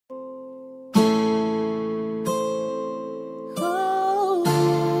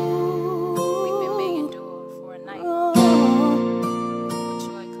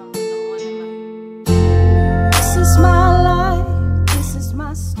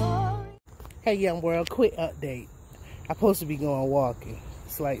Hey, young world, quick update. I'm supposed to be going walking.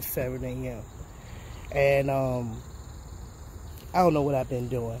 It's like 7 a.m. And I don't know what I've been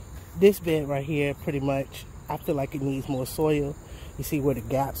doing. This bed right here, pretty much, I feel like it needs more soil. You see where the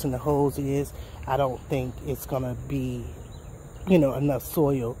gaps and the holes is. I don't think it's gonna be, enough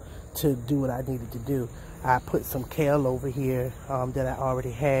soil to do what I needed to do. I put some kale over here that I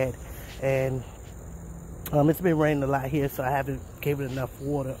already had, and it's been raining a lot here, so I haven't given it enough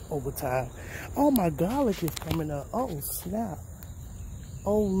water over time. Oh, my garlic is coming up. Oh, snap.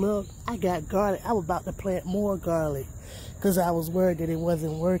 Oh, look, I got garlic. I was about to plant more garlic because I was worried that it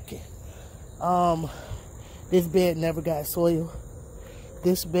wasn't working. This bed never got soil.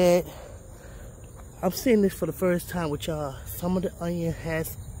 This bed, I'm seeing this for the first time with y'all. Some of the onion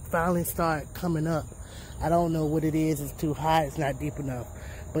has finally started coming up. I don't know what it is. It's too high. It's not deep enough.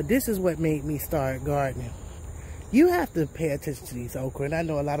 But this is what made me start gardening. You have to pay attention to these okra, and I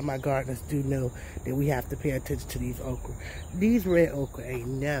know a lot of my gardeners do know that we have to pay attention to these okra. These red okra ain't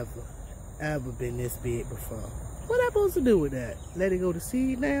never, ever been this big before. What am I supposed to do with that? Let it go to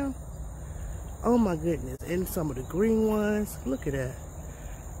seed now? Oh my goodness. And some of the green ones, look at that.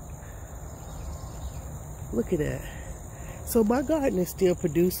 Look at that. So my garden is still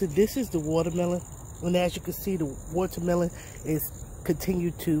producing. This is the watermelon, and as you can see, the watermelon is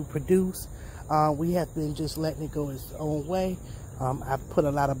continue to produce. We have been just letting it go its own way. I put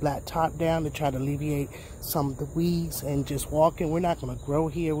a lot of black top down to try to alleviate some of the weeds and just walking. We're not going to grow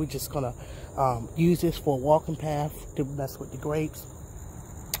here. We're just going to use this for a walking path to mess with the grapes.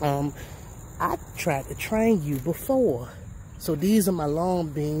 I tried to train you before. So these are my long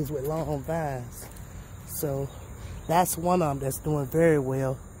beans with long vines. So that's one of them that's doing very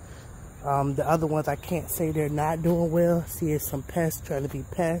well. The other ones, I can't say they're not doing well. See, it's some pests trying to be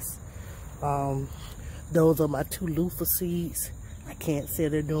pests. Those are my two loofah seeds. I can't say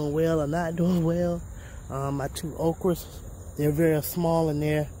they're doing well or not doing well. My two okras, they're very small in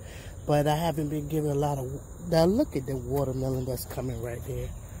there, but I haven't been giving a lot of. Now look at the watermelon that's coming right there.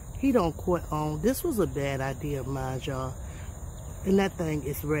 He don't quit on. This was a bad idea of mine, y'all. And that thing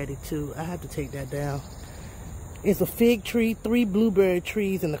is ready too. I have to take that down. It's a fig tree, 3 blueberry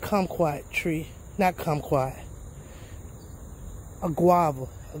trees, and a kumquat tree. Not kumquat. A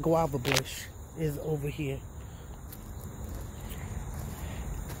guava bush is over here.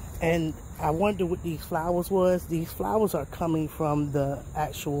 And I wonder what these flowers was. These flowers are coming from the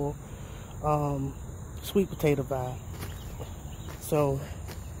actual sweet potato vine. So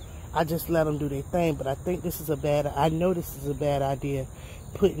I just let them do their thing, but I think this is I know this is a bad idea,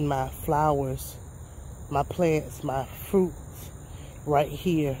 putting my flowers, my plants, my fruits right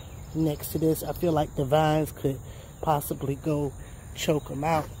here next to this. I feel like the vines could possibly go choke them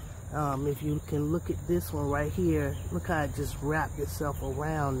out. If you can look at this one right here, look how it just wrapped itself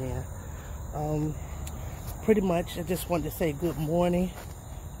around there. Pretty much, I just wanted to say good morning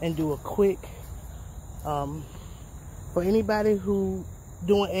and do a quick, for anybody who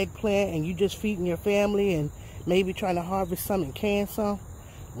doing eggplant and you just feeding your family and maybe trying to harvest some and can some,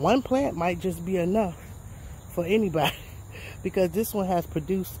 one plant might just be enough for anybody, because this one has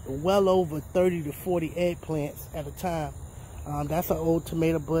produced well over 30 to 40 eggplants at a time. That's an old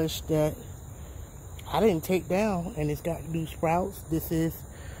tomato bush that I didn't take down, and it's got new sprouts. This is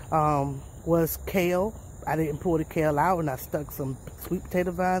was kale. I didn't pull the kale out, and I stuck some sweet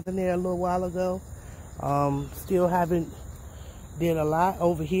potato vines in there a little while ago. Still haven't did a lot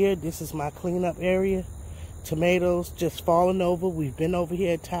over here. This is my cleanup area. Tomatoes just falling over. We've been over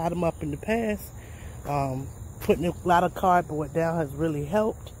here, tied them up in the past. Putting a lot of cardboard down has really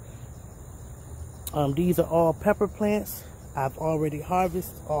helped. These are all pepper plants. I've already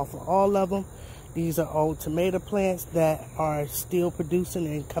harvested off of all of them. These are all tomato plants that are still producing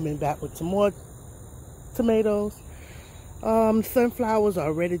and coming back with some more tomatoes. Sunflowers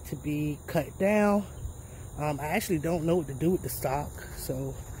are ready to be cut down. I actually don't know what to do with the stock,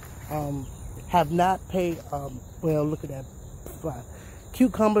 so have not paid. Well, look at that.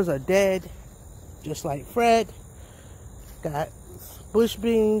 Cucumbers are dead, just like Fred. Got bush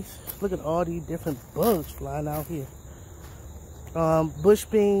beans. Look at all these different bugs flying out here. Bush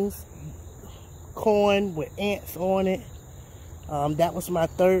beans, corn with ants on it. That was my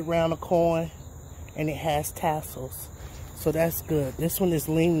 3rd round of corn, and it has tassels, so that's good. This one is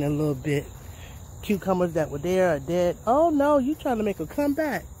leaning a little bit. Cucumbers that were there are dead. Oh no, you trying to make a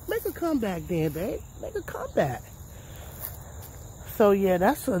comeback? Make a comeback then, babe. Make a comeback. So yeah,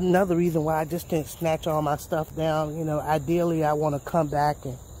 that's another reason why I just didn't snatch all my stuff down. You know, ideally I want to come back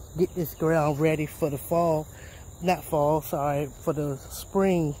and get this ground ready for the fall. Not fall, sorry, for the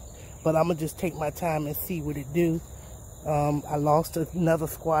spring. But I'm going to just take my time and see what it do. I lost another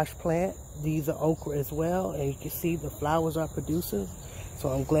squash plant. These are okra as well, and you can see the flowers are producing. So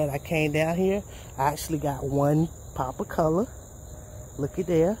I'm glad I came down here. I actually got one pop of color. Look at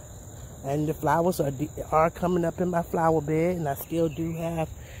there. And the flowers are coming up in my flower bed, and I still do have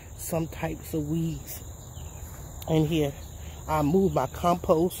some types of weeds in here. I moved my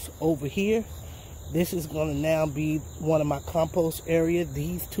compost over here. This is going to now be one of my compost areas.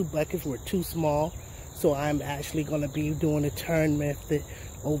 These 2 buckets were too small, so I'm actually going to be doing the turn method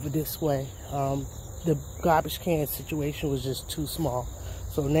over this way. The garbage can situation was just too small,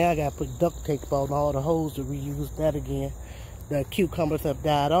 so now I got to put duct tape on all the holes to reuse that again. The cucumbers have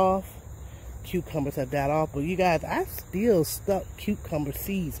died off. But you guys, I still stuck cucumber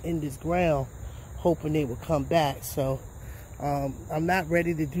seeds in this ground, hoping they would come back. So I'm not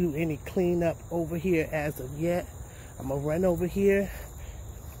ready to do any cleanup over here as of yet. I'm gonna run over here.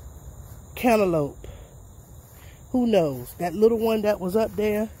 Cantaloupe, who knows, that little one that was up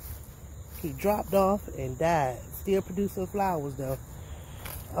there, he dropped off and died. Still producing flowers though.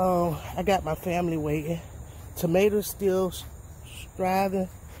 I got my family waiting. Tomatoes still striving.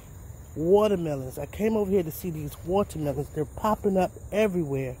 Watermelons, I came over here to see these watermelons. They're popping up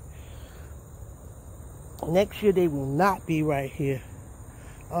everywhere. Next year they will not be right here.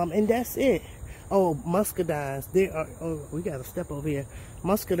 And that's it. Oh, muscadines, they are, oh, we gotta step over here.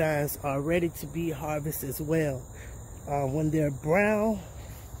 Muscadines are ready to be harvested as well. When they're brown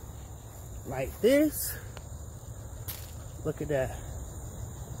like this, look at that.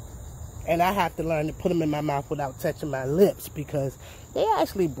 And I have to learn to put them in my mouth without touching my lips, because they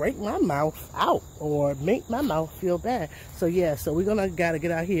actually break my mouth out or make my mouth feel bad. So yeah, so we're gotta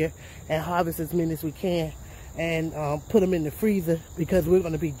get out here and harvest as many as we can, and put them in the freezer, because we're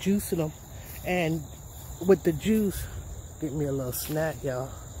gonna be juicing them. And with the juice, get me a little snack,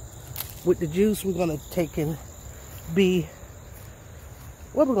 y'all. With the juice, we're gonna take and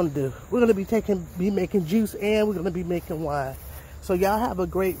what we're gonna do? We're gonna be making juice, and we're gonna be making wine. So y'all have a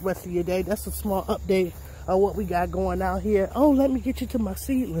great rest of your day. That's a small update of what we got going out here. Oh, let me get you to my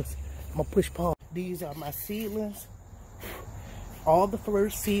seedlings. I'm gonna push pause. These are my seedlings. All the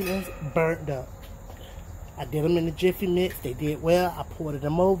first seedlings burnt up. I did them in the Jiffy Mix. They did well. I poured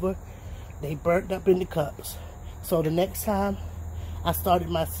them over. They burnt up in the cups. So the next time I started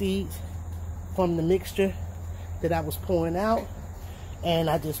my seeds from the mixture that I was pouring out, and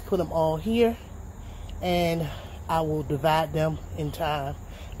I just put them all here, and I will divide them in time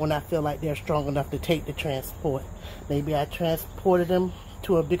when I feel like they're strong enough to take the transport. Maybe I transported them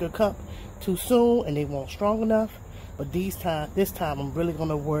to a bigger cup too soon and they weren't strong enough. But this time I'm really going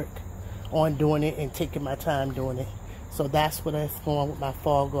to work on doing it and taking my time doing it. So that's what that's going with my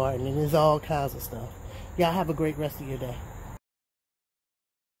fall garden, and there's all kinds of stuff. Y'all have a great rest of your day.